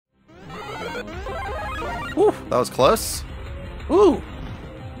Ooh, that was close. Ooh.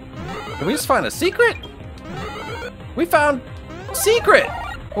 Did we just find a secret? We found secret.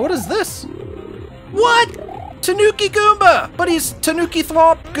 What is this? What? Tanuki Goomba, but he's Tanuki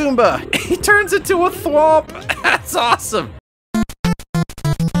Thwomp Goomba. He turns into a thwomp. That's awesome.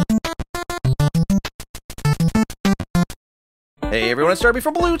 Hey everyone, it's Darby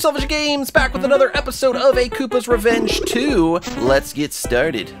from Blue Television Games, back with another episode of A Koopa's Revenge 2. Let's get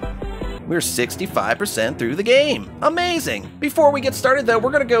started. We're 65% through the game. Amazing! Before we get started though,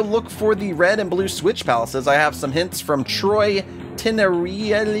 we're gonna go look for the red and blue switch palaces. I have some hints from Troy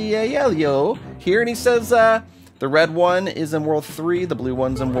Tenerielio here, and he says the red one is in World 3, the blue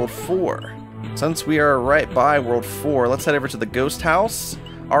one's in World 4. Since we are right by World 4, let's head over to the ghost house.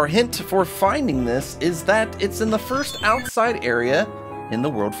 Our hint for finding this is that it's in the first outside area in the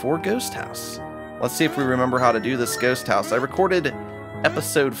World 4 ghost house. Let's see if we remember how to do this ghost house. I recorded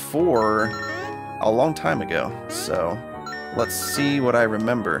episode 4 a long time ago, so let's see what I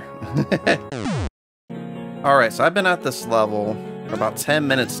remember. Alright, so I've been at this level for about 10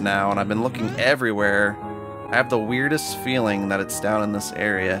 minutes now, and I've been looking everywhere. I have the weirdest feeling that it's down in this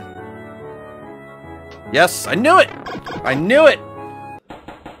area. Yes, I knew it! I knew it!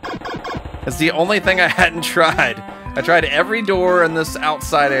 It's the only thing I hadn't tried. I tried every door in this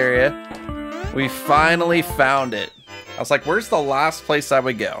outside area. We finally found it. I was like, where's the last place I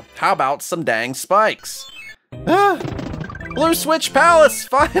would go? How about some dang spikes? Ah, Blue Switch Palace,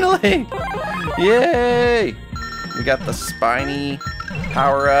 finally! Yay! We got the spiny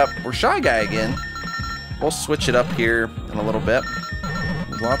power up. We're Shy Guy again. We'll switch it up here in a little bit.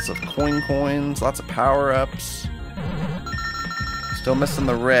 There's lots of coins, lots of power ups. Still missing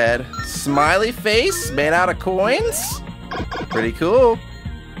the red. Smiley face made out of coins. Pretty cool.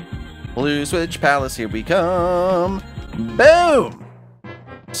 Blue Switch Palace, here we come. Boom!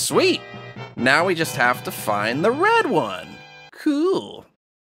 Sweet! Now we just have to find the red one. Cool.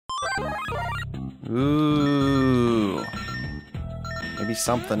 Ooh. Maybe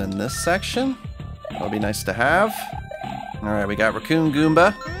something in this section? That'll be nice to have. Alright, we got Raccoon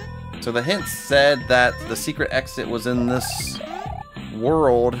Goomba. So the hint said that the secret exit was in this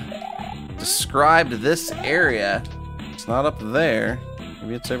world. Described this area. It's not up there.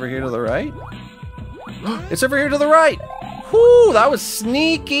 Maybe it's over here to the right? It's over here to the right! Whoo, that was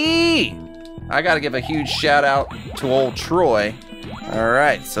sneaky! I gotta give a huge shout out to old Troy.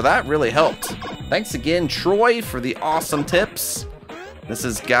 Alright, so that really helped. Thanks again, Troy, for the awesome tips. This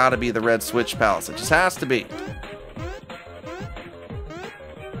has gotta be the red switch palace. It just has to be.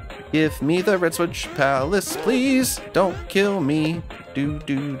 Give me the red switch palace, please. Don't kill me. Do,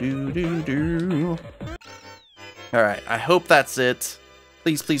 do, do, do, do. Alright, I hope that's it.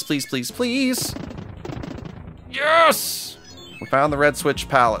 Please, please, please, please, please. Yes! We found the red switch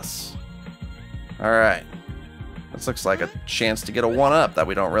palace. Alright. This looks like a chance to get a 1-up that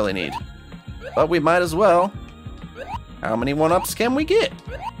we don't really need. But we might as well. How many 1-ups can we get?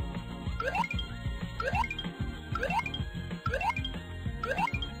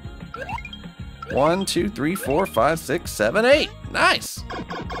 One, two, three, four, five, six, seven, 8. Nice!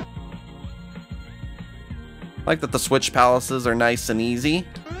 Like that the switch palaces are nice and easy.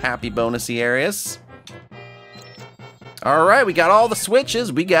 Happy bonusy areas. Alright, we got all the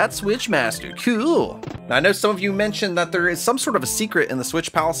switches. We got Switch Master. Cool. Now, I know some of you mentioned that there is some sort of a secret in the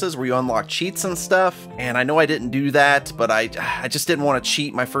switch palaces where you unlock cheats and stuff. And I know I didn't do that, but I just didn't want to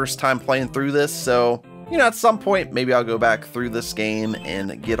cheat my first time playing through this. So, you know, at some point, maybe I'll go back through this game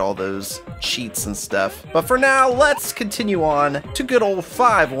and get all those cheats and stuff. But for now, let's continue on to good old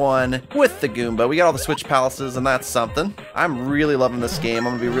 5-1 with the Goomba. We got all the switch palaces, and that's something. I'm really loving this game.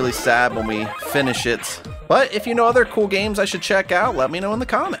 I'm gonna be really sad when we finish it. But if you know other cool games I should check out, let me know in the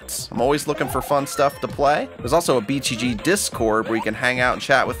comments. I'm always looking for fun stuff to play. There's also a BTG Discord where you can hang out and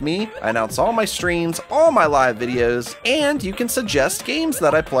chat with me. I announce all my streams, all my live videos, and you can suggest games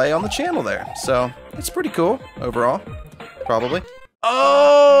that I play on the channel there. So it's pretty cool overall, probably.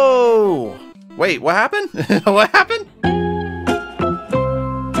 Oh! Wait, what happened? What happened?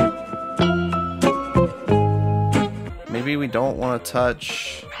 Maybe we don't want to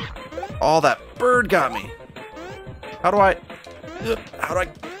touch... Oh, that bird got me. How do I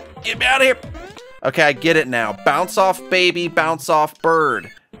get me out of here? Okay, I get it now. Bounce off baby, bounce off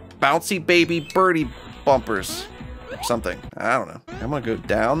bird. Bouncy baby birdie bumpers. Or something. I don't know. I'm gonna go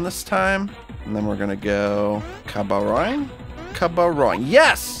down this time. And then we're gonna go Kabaroin? Kabaroin.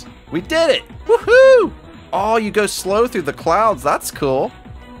 Yes! We did it! Woohoo! Oh, you go slow through the clouds. That's cool.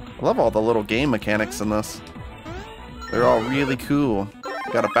 I love all the little game mechanics in this. They're all really cool.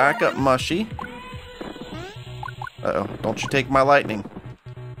 Got a backup mushy. Uh-oh, don't you take my lightning.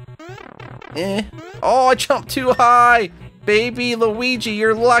 Oh, I jumped too high. Baby Luigi,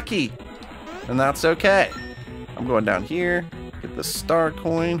 you're lucky. And that's okay. I'm going down here. Get the star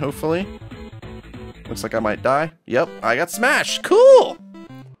coin, hopefully. Looks like I might die. Yep, I got smashed. Cool.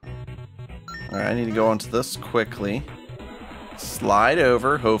 Alright, I need to go onto this quickly. Slide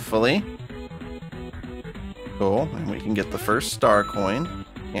over, hopefully. Cool, and we can get the first star coin.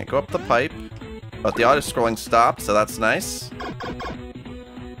 Can't go up the pipe. But the auto-scrolling stopped, so that's nice.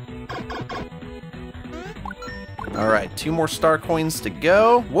 Alright, 2 more star coins to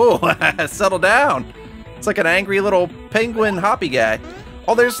go. Whoa, settle down. It's like an angry little penguin hoppy guy.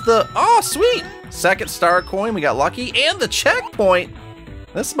 Oh, there's the... Oh, sweet! Second star coin, we got lucky. And the checkpoint!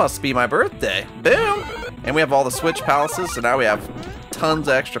 This must be my birthday. Boom! And we have all the switch palaces, so now we have tons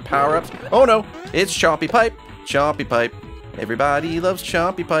of extra power-ups. Oh no, it's Chompy Pipe. Chompy Pipe. Everybody loves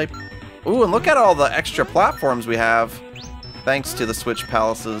Chompy Pipe. Ooh, and look at all the extra platforms we have. Thanks to the switch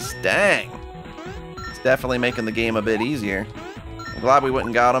palaces. Dang. It's definitely making the game a bit easier. I'm glad we went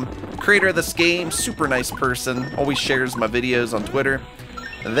and got them. Creator of this game, super nice person. Always shares my videos on Twitter.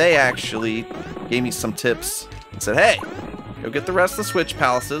 They actually gave me some tips and said, hey, go get the rest of the switch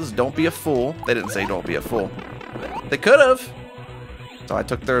palaces. Don't be a fool. They didn't say don't be a fool. They could have. So I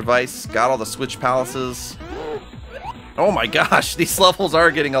took their advice, got all the switch palaces. Oh my gosh, these levels are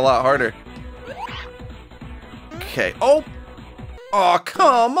getting a lot harder. Okay. Oh! Oh,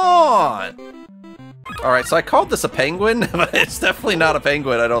 come on! Alright, so I called this a penguin, but it's definitely not a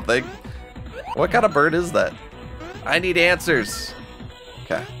penguin, I don't think. What kind of bird is that? I need answers.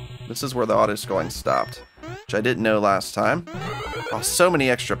 Okay. This is where the auto-scrolling stopped, which I didn't know last time. Oh, so many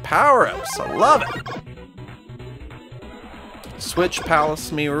extra power-ups. I love it. Switch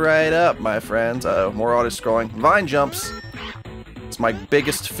palace me right up, my friends. Uh-oh, more auto-scrolling. Vine jumps. It's my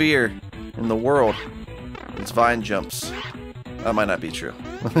biggest fear in the world. It's vine jumps. That might not be true.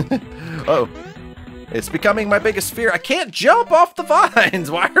 Oh, it's becoming my biggest fear. I can't jump off the vines.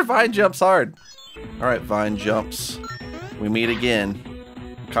 Why are vine jumps hard? All right, vine jumps. We meet again.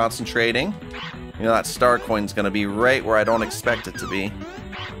 Concentrating. You know that star coin's gonna be right where I don't expect it to be.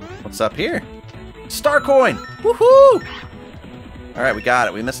 What's up here? Star coin! Woohoo! Alright, we got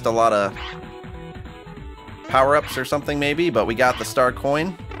it. We missed a lot of power-ups or something maybe, but we got the star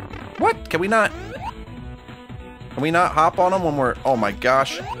coin. What? Can we not hop on them when we're... Oh my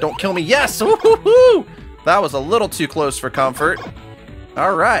gosh. Don't kill me. Yes! Woohoo! That was a little too close for comfort.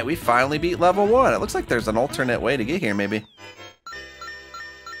 Alright, we finally beat level 1. It looks like there's an alternate way to get here maybe.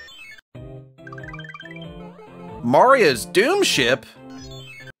 Mario's Doom Ship?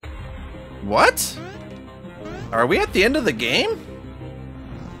 What? Are we at the end of the game?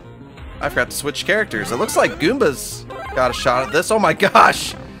 I forgot to switch characters. It looks like Goomba's got a shot at this. Oh my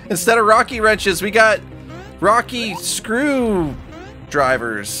gosh! Instead of Rocky Wrenches, we got Rocky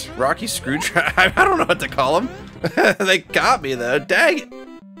Screwdrivers. Rocky Screwdriver. I don't know what to call them. They got me though. Dang it!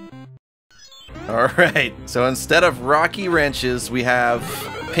 Alright, so instead of Rocky Wrenches, we have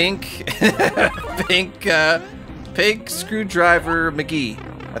Pink Screwdriver McGee.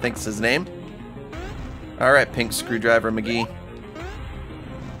 I think it's his name. Alright, Pink Screwdriver McGee.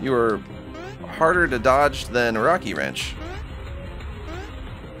 You are harder to dodge than a Rocky Wrench.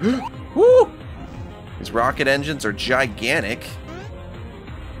 Woo! These rocket engines are gigantic.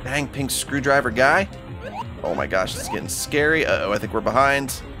 Dang, Pink Screwdriver guy. Oh my gosh, it's getting scary. Uh-oh, I think we're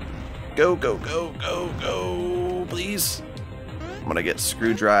behind. Go, go, go, go, go, please. I'm gonna get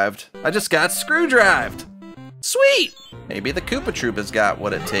screwdrived. I just got screwdrived. Sweet! Maybe the Koopa Troop has got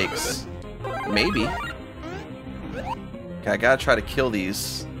what it takes. Maybe. Okay, I gotta try to kill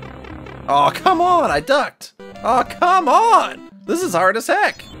these. Oh, come on! I ducked! Oh, come on! This is hard as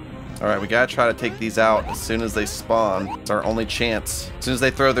heck! Alright, we gotta try to take these out as soon as they spawn. It's our only chance. As soon as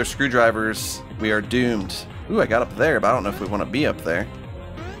they throw their screwdrivers, we are doomed. Ooh, I got up there, but I don't know if we want to be up there.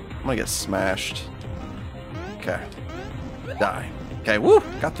 I'm gonna get smashed. Okay. Die. Okay, woo!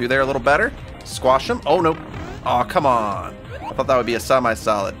 Got through there a little better. Squash them. Oh, no. Oh, come on. I thought that would be a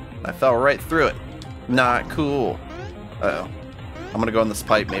semi-solid. I fell right through it. Not cool. Uh-oh. I'm gonna go in this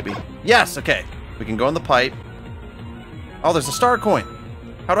pipe, maybe. Yes! Okay. We can go in the pipe. Oh, there's a star coin.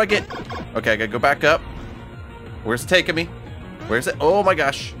 How do I get... Okay, I gotta go back up. Where's it taking me? Where's it? Oh my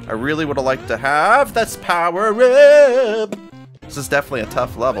gosh. I really would have liked to have this power up. This is definitely a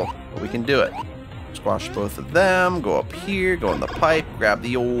tough level, but we can do it. Squash both of them, go up here, go in the pipe, grab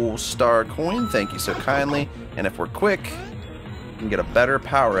the old star coin. Thank you so kindly. And if we're quick, we can get a better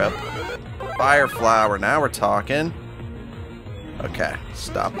power-up. Fire flower, now we're talking. Okay,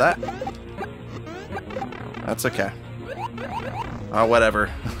 stop that. That's okay. Oh, whatever.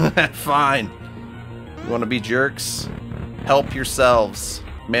 Fine. You want to be jerks? Help yourselves.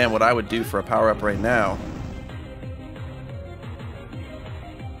 Man, what I would do for a power-up right now.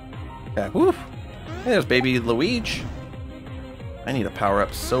 Okay, whew. Hey, there's baby Luigi. I need a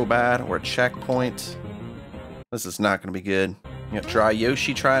power-up so bad, or a checkpoint. This is not going to be good. You got Dry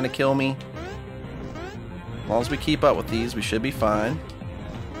Yoshi trying to kill me. As long as we keep up with these, we should be fine.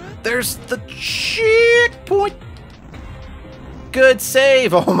 There's the checkpoint! Good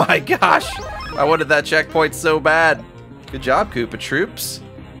save! Oh my gosh! I wanted that checkpoint so bad. Good job, Koopa Troops.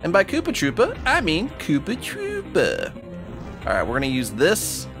 And by Koopa Troopa, I mean Koopa Troopa. Alright, we're going to use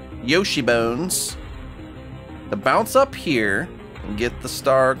this Yoshi Bones to bounce up here and get the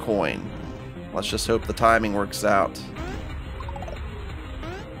star coin. Let's just hope the timing works out.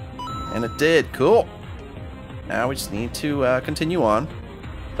 And it did. Cool. Now we just need to continue on.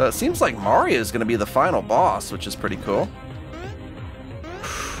 So it seems like Mario is going to be the final boss, which is pretty cool.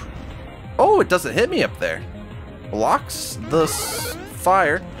 Oh, it doesn't hit me up there. Blocks the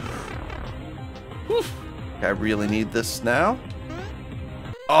fire. Whew. I really need this now.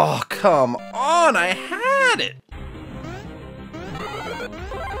 Oh, come on. I had it.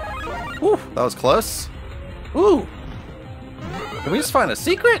 Ooh, that was close. Ooh. Did we just find a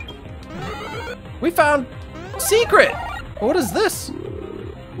secret? We found secret. What is this?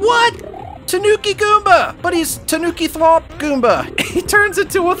 What? Tanuki Goomba! But he's Tanuki Thwomp Goomba. He turns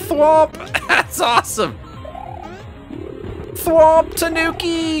into a Thwomp. That's awesome. Thwomp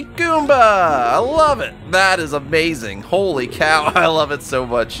Tanuki Goomba. I love it. That is amazing. Holy cow. I love it so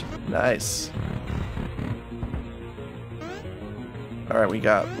much. Nice. Alright, we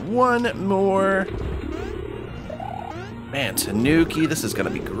got one more. Man, Tanuki, this is gonna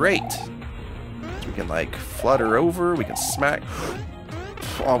be great. We can like flutter over, we can smack.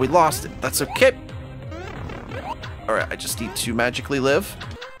 Oh, we lost it. That's okay. Alright, I just need to magically live.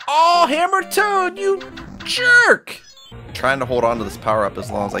 Oh, Hammer Toad, you jerk! I'm trying to hold on to this power up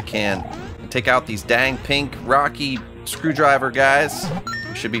as long as I can. Take out these dang pink rocky screwdriver guys.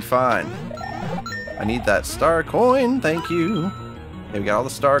 We should be fine. I need that star coin, thank you. Okay, we got all the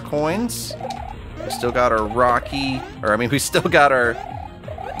star coins. We still got our we still got our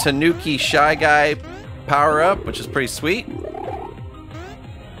Tanuki Shy Guy power up, which is pretty sweet.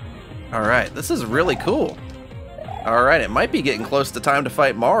 Alright, this is really cool. Alright, it might be getting close to time to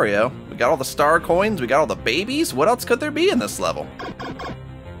fight Mario. We got all the star coins, we got all the babies. What else could there be in this level?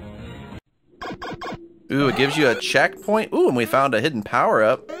 Ooh, it gives you a checkpoint. Ooh, and we found a hidden power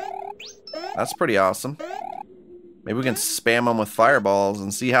up. That's pretty awesome. Maybe we can spam them with fireballs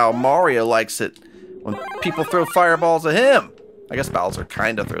and see how Mario likes it when people throw fireballs at him. I guess Bowser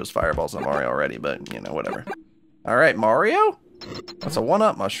kind of throws fireballs at Mario already, but, you know, whatever. Alright, Mario? That's a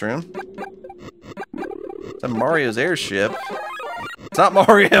 1-up mushroom. It's Mario's airship. It's not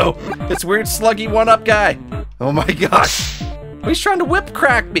Mario! It's weird sluggy 1-up guy! Oh my gosh! He's trying to whip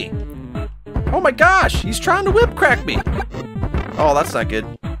crack me! Oh my gosh! He's trying to whip crack me! Oh, that's not good.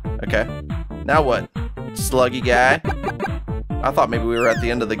 Okay. Now what? Sluggy guy. I thought maybe we were at the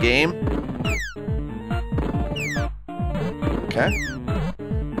end of the game. Okay.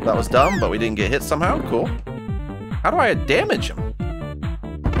 That was dumb, but we didn't get hit somehow. Cool. How do I damage him?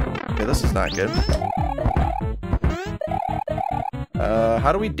 Okay, this is not good.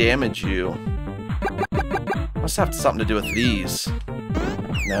 How do we damage you? Must have something to do with these.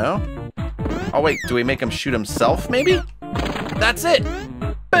 No? Oh wait, do we make him shoot himself, maybe? That's it!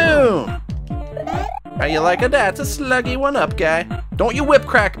 Boom! How you like it? That's a sluggy 1-up guy. Don't you whip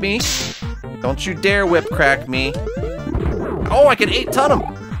crack me! Don't you dare whip crack me! Oh, I can 8-ton him!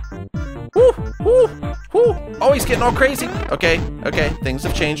 Woo! Woo! Woo! Oh, he's getting all crazy! Okay, okay, things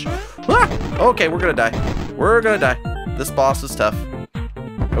have changed. Ah! Okay, we're gonna die. We're gonna die. This boss is tough.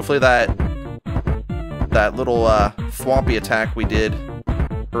 Hopefully that little thwompy attack we did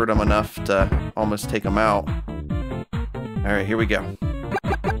hurt him enough to almost take him out. Alright, here we go.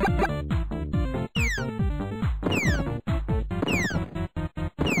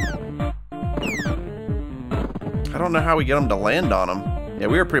 I don't know how we get him to land on him. Yeah,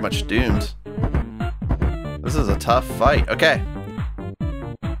 we were pretty much doomed. This is a tough fight. Okay.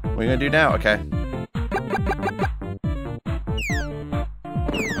 What are we gonna do now? Okay.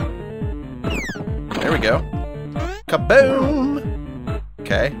 There we go. Kaboom!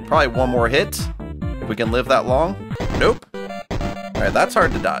 Okay, probably one more hit. If we can live that long. Nope. Alright, that's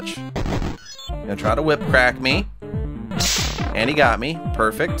hard to dodge. Gonna try to whip crack me. And he got me.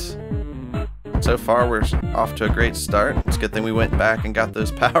 Perfect. So far, we're off to a great start. It's a good thing we went back and got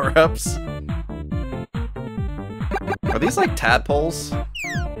those power-ups. Are these like tadpoles?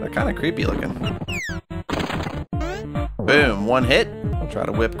 They're kind of creepy looking. Boom, one hit. I'll try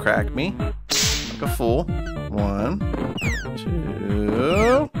to whip crack me. Like a fool. 1, 2.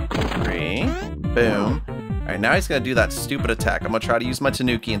 2, 3. Boom. All right, now he's gonna do that stupid attack. I'm gonna try to use my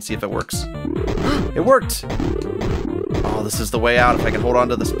Tanuki and see if it works. It worked. Oh, this is the way out. If I can hold on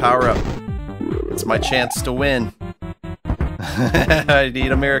to this power up, it's my chance to win. I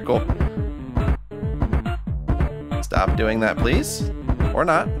need a miracle. Stop doing that, please. Or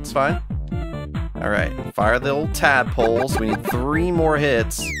not, it's fine. All right, fire the old tadpoles. We need 3 more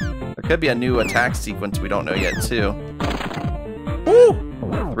hits. There could be a new attack sequence we don't know yet, too. Woo!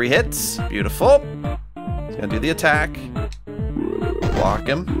 3 hits, beautiful. He's gonna do the attack. Block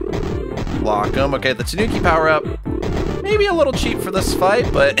him. Block him. Okay, the Tanuki power up. Maybe a little cheap for this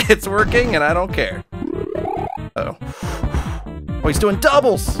fight, but it's working and I don't care. Uh-oh. Oh, he's doing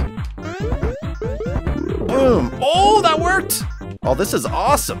doubles. Boom. Oh, that worked. Oh, this is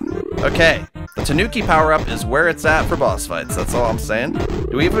awesome. Okay, the Tanuki power-up is where it's at for boss fights. That's all I'm saying.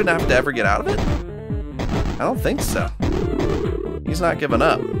 Do we even have to ever get out of it? I don't think so. He's not giving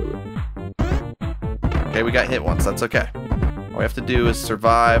up. Okay, we got hit once. That's okay. All we have to do is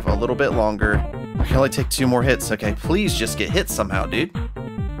survive a little bit longer. I can only take 2 more hits. Okay, please just get hit somehow, dude.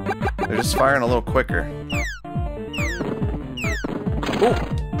 They're just firing a little quicker. Ooh.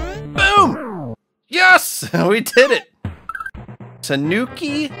 Boom! Yes! We did it!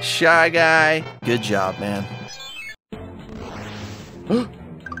 Tanuki, Shy Guy, good job, man.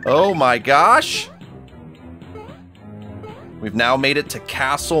 Oh my gosh! We've now made it to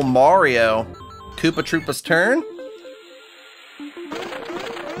Castle Mario. Koopa Troopa's turn.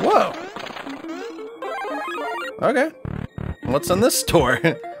 Whoa. Okay. What's in this store?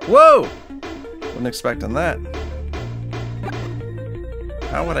 Whoa! Wasn't expecting that.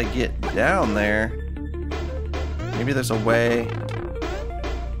 How would I get down there? Maybe there's a way.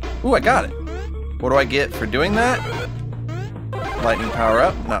 Ooh, I got it. What do I get for doing that? Lightning power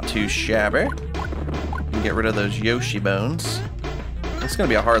up, not too shabby. Can get rid of those Yoshi bones. It's gonna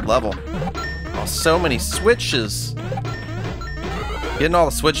be a hard level. Oh, so many switches. Getting all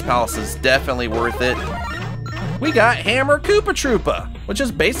the switch palaces is definitely worth it. We got Hammer Koopa Troopa, which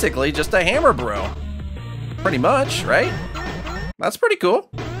is basically just a hammer bro. Pretty much, right? That's pretty cool.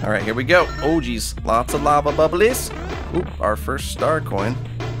 All right, here we go. Oh geez, lots of lava bubblies. Oop, our first star coin.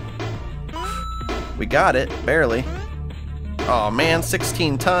 We got it, barely. Oh man,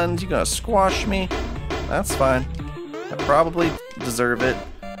 16 tons, you gonna squash me? That's fine. I probably deserve it.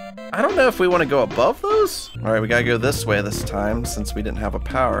 I don't know if we want to go above those. All right, we gotta go this way this time since we didn't have a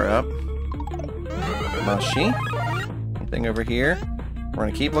power up. Mushy. Anything over here? We're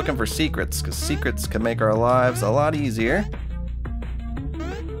gonna keep looking for secrets because secrets can make our lives a lot easier.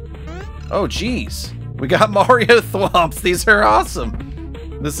 Oh geez, we got Mario Thwomps. These are awesome.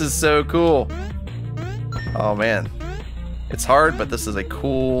 This is so cool. Oh man, it's hard, but this is a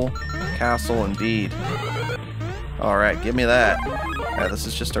cool castle indeed. All right, give me that. Yeah, this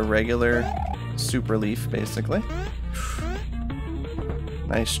is just a regular super leaf, basically.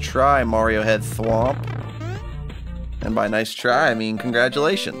 Nice try, Mario Head Thwomp. And by nice try, I mean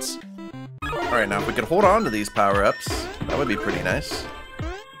congratulations. All right, now if we could hold on to these power-ups, that would be pretty nice.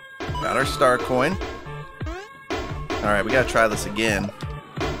 Got our star coin. All right, we gotta try this again.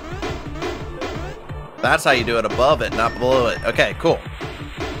 That's how you do it, above it, not below it. Okay, cool.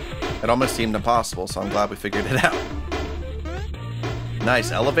 It almost seemed impossible, so I'm glad we figured it out.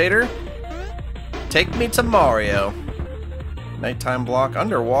 Nice elevator. Take me to Mario. Nighttime block,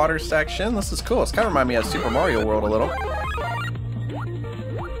 underwater section. This is cool. It's kind of remind me of Super Mario World a little.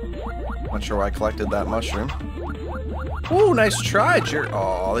 Not sure why I collected that mushroom. Ooh, nice try, jerk.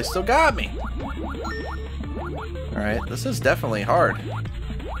 Oh, they still got me. Alright, this is definitely hard.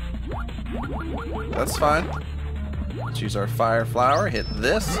 That's fine. Let's use our fire flower, hit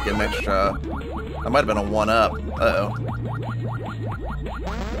this, get an extra. That might have been a 1-up. Uh-oh.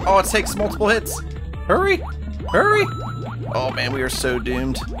 Oh, it takes multiple hits. Hurry! Hurry! Oh man, we are so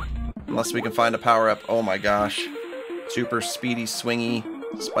doomed. Unless we can find a power-up. Oh my gosh. Super speedy, swingy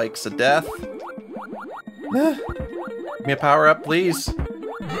spikes of death. Give me a power-up, please.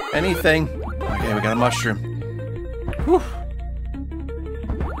 Anything. Okay, we got a mushroom. Whew.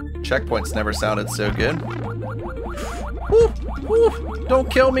 Checkpoints never sounded so good. Woo, woo. Don't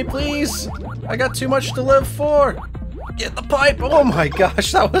kill me, please. I got too much to live for. Get the pipe. Oh my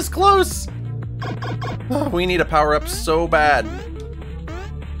gosh, that was close. Oh, we need a power-up so bad.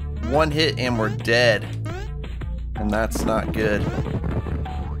 1 hit and we're dead. And that's not good.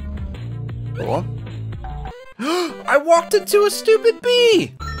 Cool. I walked into a stupid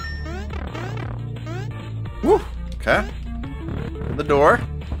bee. Woo. Okay. To the door.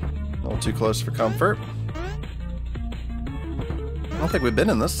 A little too close for comfort. I don't think we've been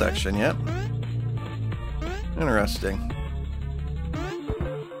in this section yet. Interesting.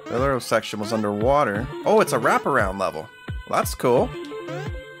 The other section was underwater. Oh, it's a wraparound level. Well, that's cool.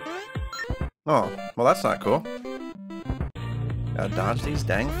 Oh, well, that's not cool. Gotta dodge these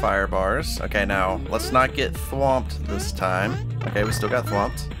dang fire bars. Okay, now, let's not get thwomped this time. Okay, we still got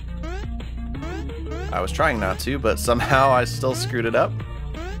thwomped. I was trying not to, but somehow I still screwed it up.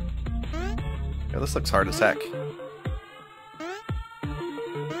 Yeah, this looks hard as heck.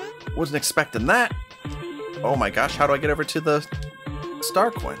 Wasn't expecting that. Oh my gosh, how do I get over to the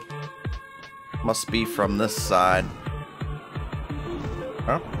star coin? Must be from this side.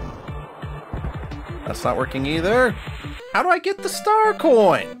 Huh? That's not working either. How do I get the star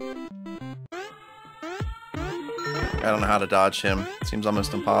coin? I don't know how to dodge him. Seems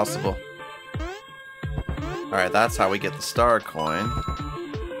almost impossible. Alright, that's how we get the star coin.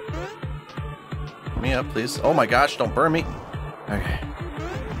 Get me up, please. Oh my gosh, don't burn me. Okay.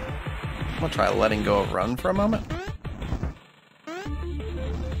 I'm gonna try letting go of run for a moment.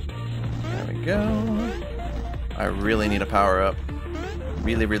 There we go. I really need a power up.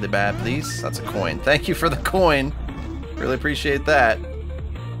 Really, really bad, please. That's a coin. Thank you for the coin. Really appreciate that.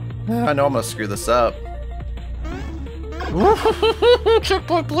 I know I'm gonna screw this up.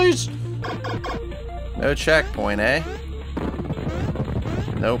 Checkpoint, please. No checkpoint, eh?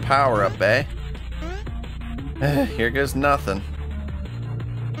 No power up, eh? Here goes nothing.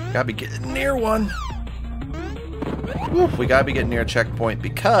 Gotta be getting near one. We gotta be getting near a checkpoint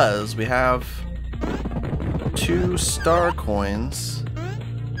because we have 2 star coins.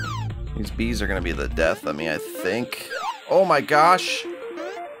 These bees are gonna be the death of me, I think. Oh my gosh!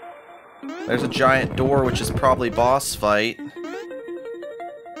 There's a giant door, which is probably boss fight.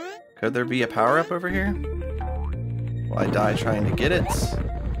 Could there be a power-up over here? Will I die trying to get it?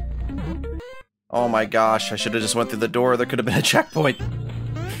 Oh my gosh, I should have just went through the door. There could have been a checkpoint.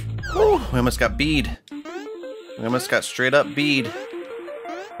 Whew, we almost got bead. We almost got straight up bead.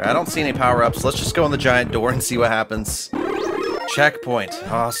 I don't see any power-ups. Let's just go in the giant door and see what happens. Checkpoint.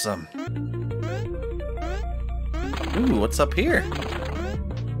 Awesome. Ooh, what's up here?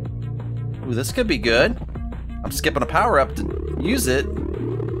 Ooh, this could be good. I'm skipping a power-up to use it.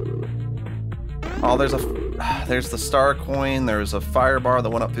 Oh, there's the star coin. There's a fire bar that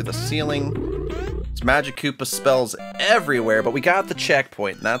went up through the ceiling. There's Magic Koopa spells everywhere, but we got the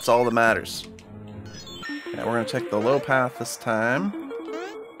checkpoint, and that's all that matters. Okay, we're gonna take the low path this time.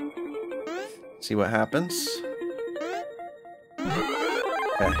 See what happens.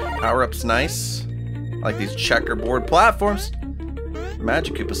 Okay, power-up's nice. I like these checkerboard platforms.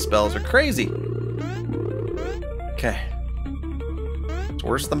 Magic Koopa spells are crazy. Okay. It's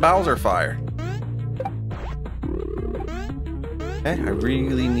worse than Bowser Fire. Okay, I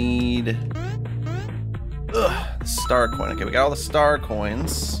really need... the star coin. Okay, we got all the star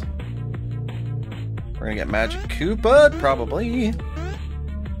coins. We're gonna get Magic Koopa, probably.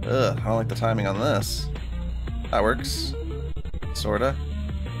 Ugh, I don't like the timing on this. That works. Sorta.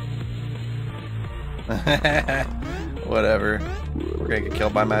 Whatever. We're gonna get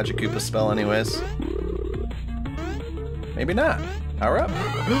killed by Magic Koopa spell anyways. Maybe not. Power up.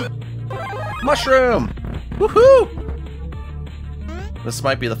 Mushroom! Woohoo! This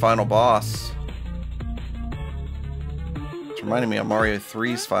might be the final boss. It's reminding me of Mario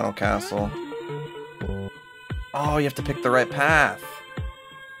 3's final castle. Oh, you have to pick the right path.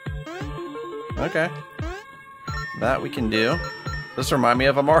 Okay. That we can do. This reminds me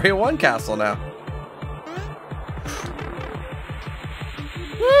of a Mario 1 castle now.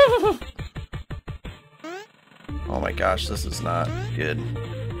 Oh my gosh, this is not good.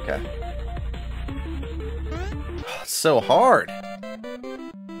 Okay. It's so hard.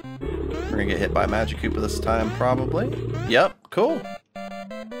 We're gonna get hit by Magic Koopa this time, probably. Yep, cool.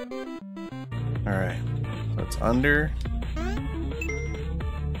 Alright. So it's under.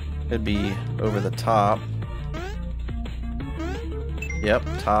 Could be over the top. Yep,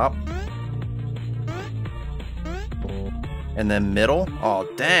 top. And then middle. Oh,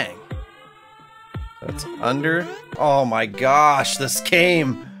 dang. So it's under. Oh my gosh, this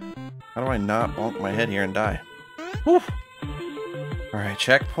game. How do I not bonk my head here and die? Whew. Alright,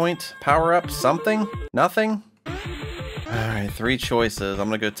 checkpoint, power up, something, nothing. Alright, 3 choices. I'm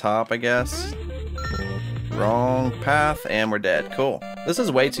gonna go top, I guess. Wrong path, and we're dead. Cool. This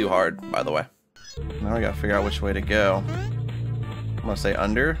is way too hard, by the way. Now I gotta figure out which way to go. I'm gonna say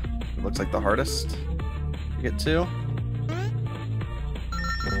under. It looks like the hardest to get to.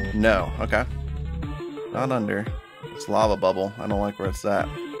 No, okay. Not under. It's lava bubble. I don't like where it's at.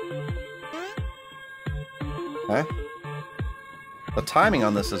 Okay. The timing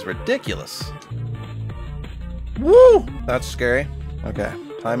on this is ridiculous. Woo! That's scary. Okay.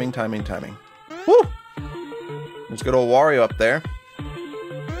 Timing, timing, timing. Woo! Let's go to a Wario up there.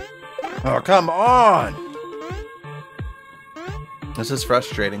 Oh, come on! This is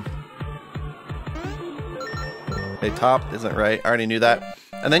frustrating. Hey, top isn't right. I already knew that.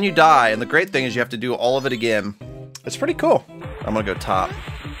 And then you die, and the great thing is you have to do all of it again. It's pretty cool. I'm gonna go top.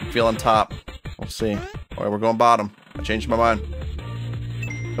 I'm feeling top. We'll see. Alright, we're going bottom. I changed my mind.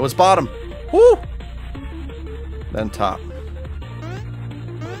 It was bottom. Woo! Then top.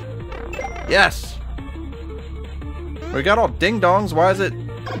 Yes! We got all ding-dongs. Why is it...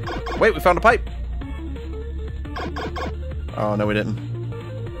 Wait, we found a pipe. Oh, no, we didn't.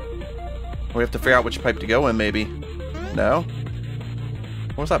 We have to figure out which pipe to go in, maybe. No?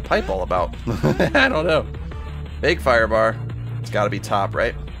 What was that pipe all about? I don't know. Big fire bar. It's got to be top,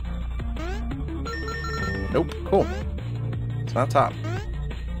 right? Nope. Cool. It's not top.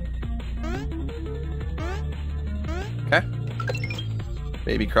 Okay.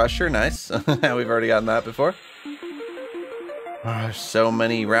 Baby Crusher. Nice. We've already gotten that before. Oh, there's so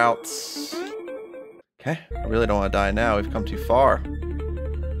many routes. Okay. I really don't want to die now. We've come too far.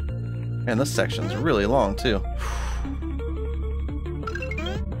 Man, this section's really long, too.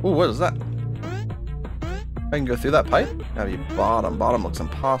 Ooh, what is that? I can go through that pipe? Gotta be bottom. Bottom looks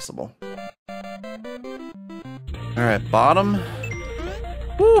impossible. Alright, bottom.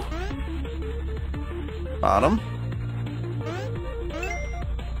 Woo! Bottom.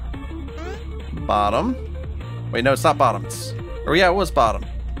 Bottom. Wait, no, it's not bottom. It's... Oh, yeah, it was bottom.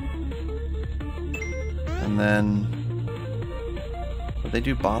 And then... Would they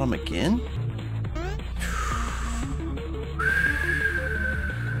do bottom again?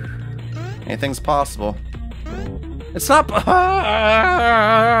 Anything's possible. It's not...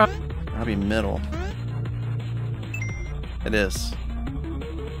 Gotta be middle. It is.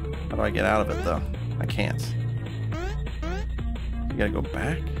 How do I get out of it, though? I can't. You gotta go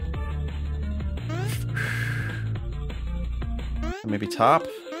back? Maybe top?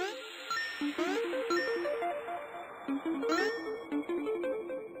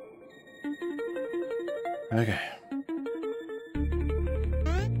 Okay.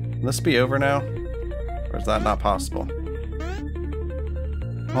 Can this be over now? Or is that not possible?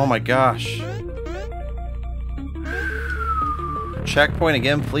 Oh my gosh. Checkpoint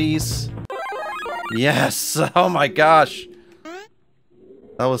again, please. Yes! Oh my gosh.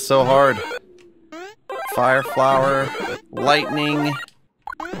 That was so hard. Fire flower. Lightning.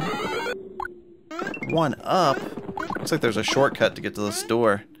 One up. Looks like there's a shortcut to get to this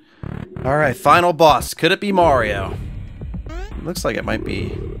door. Alright, final boss. Could it be Mario? Looks like it might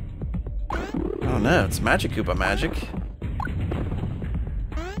be... Oh no, it's Magic Koopa magic.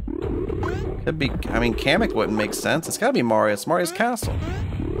 Could be... I mean, Kamek wouldn't make sense. It's gotta be Mario. It's Mario's castle.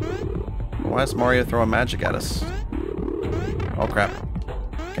 Why is Mario throwing magic at us? Oh crap.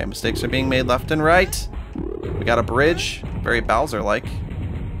 Okay, mistakes are being made left and right. We got a bridge. Very Bowser-like.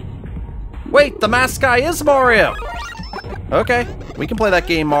 Wait, the masked guy is Mario! Okay, we can play that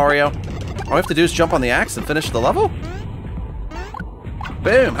game, Mario. All we have to do is jump on the axe and finish the level?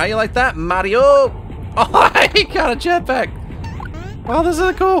 Boom, how you like that, Mario? Oh, he got a jetpack! Wow, this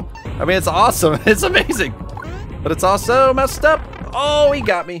is cool. I mean, it's awesome. It's amazing. But it's also messed up. Oh, he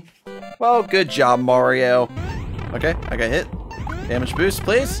got me. Well, good job, Mario. Okay, I got hit. Damage boost,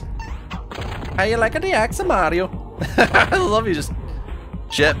 please. How you like the axe, Mario? I love you just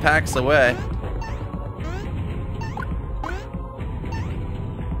jetpacks away.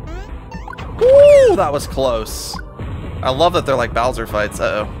 Woo, that was close. I love that they're like Bowser fights.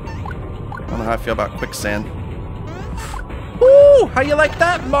 Uh-oh. I don't know how I feel about quicksand. Woo, how you like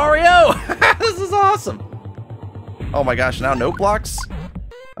that, Mario? This is awesome. Oh my gosh, now no blocks?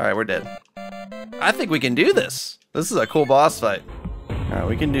 Alright, we're dead. I think we can do this. This is a cool boss fight. Alright,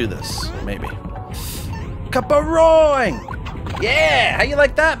 we can do this. Maybe. Kaparoing! Yeah! How you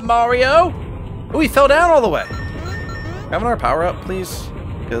like that, Mario? Oh, he fell down all the way. Having our power up, please?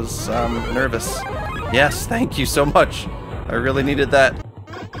 Because I'm nervous. Yes, thank you so much. I really needed that.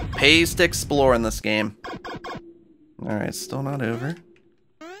 Pays to explore in this game. Alright, still not over.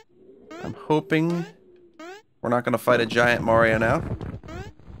 I'm hoping we're not going to fight a giant Mario now.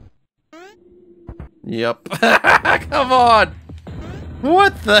 Yep. Come on!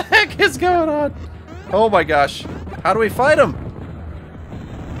 What the heck is going on? Oh my gosh. How do we fight him?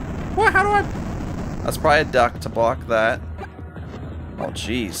 What? How do I... That's probably a duck to block that. Oh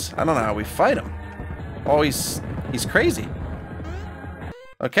jeez. I don't know how we fight him. Oh, he's crazy.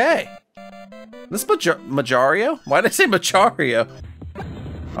 Okay. This Majario? Why did I say Majario? Oh,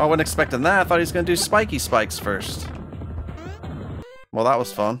 I wasn't expecting that. I thought he was going to do spiky spikes first. Well, that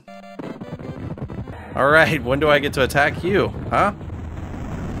was fun. Alright, when do I get to attack you? Huh?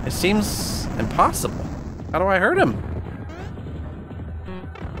 It seems impossible. How do I hurt him?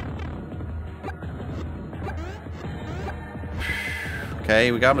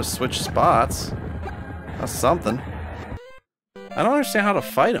 Okay, we got him to switch spots. That's something. I don't understand how to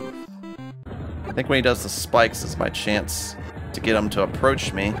fight him. I think when he does the spikes is my chance to get him to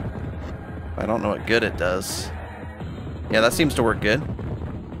approach me. I don't know what good it does. Yeah, that seems to work good.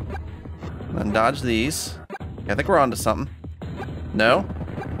 Then dodge these. Okay, I think we're onto something. No.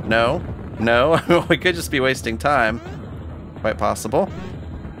 No. No. We could just be wasting time. Quite possible.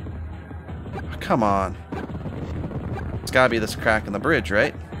 Oh, come on. It's gotta be this crack in the bridge,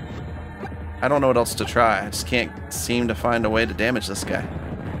 right? I don't know what else to try. I just can't seem to find a way to damage this guy.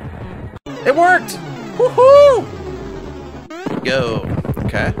 It worked! Woohoo! Go.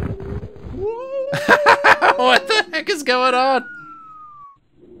 Okay. What the heck is going on?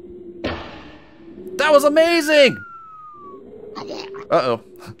 That was amazing! Uh-oh.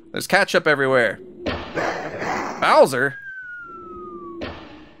 There's ketchup everywhere. Bowser?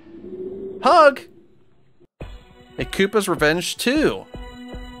 Hug? A Koopa's Revenge 2.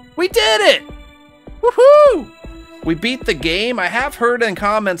 We did it! Woohoo! We beat the game. I have heard in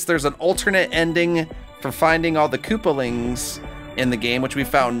comments there's an alternate ending for finding all the Koopalings in the game, which we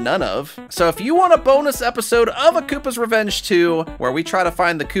found none of. So if you want a bonus episode of A Koopa's Revenge 2, where we try to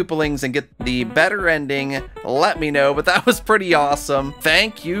find the Koopalings and get the better ending, let me know, but that was pretty awesome.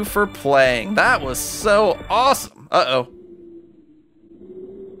 Thank you for playing. That was so awesome. Uh-oh.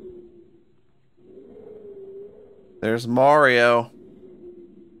 There's Mario.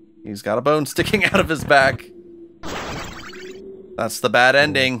 He's got a bone sticking out of his back. That's the bad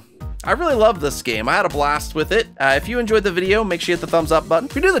ending. I really love this game. I had a blast with it. If you enjoyed the video, make sure you hit the thumbs up button.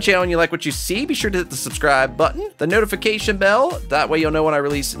 If you're new to the channel and you like what you see, be sure to hit the subscribe button, the notification bell. That way you'll know when I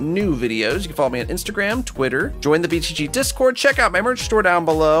release new videos. You can follow me on Instagram, Twitter, join the BTG Discord, check out my merch store down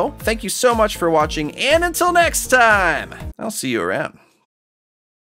below. Thank you so much for watching, and until next time, I'll see you around.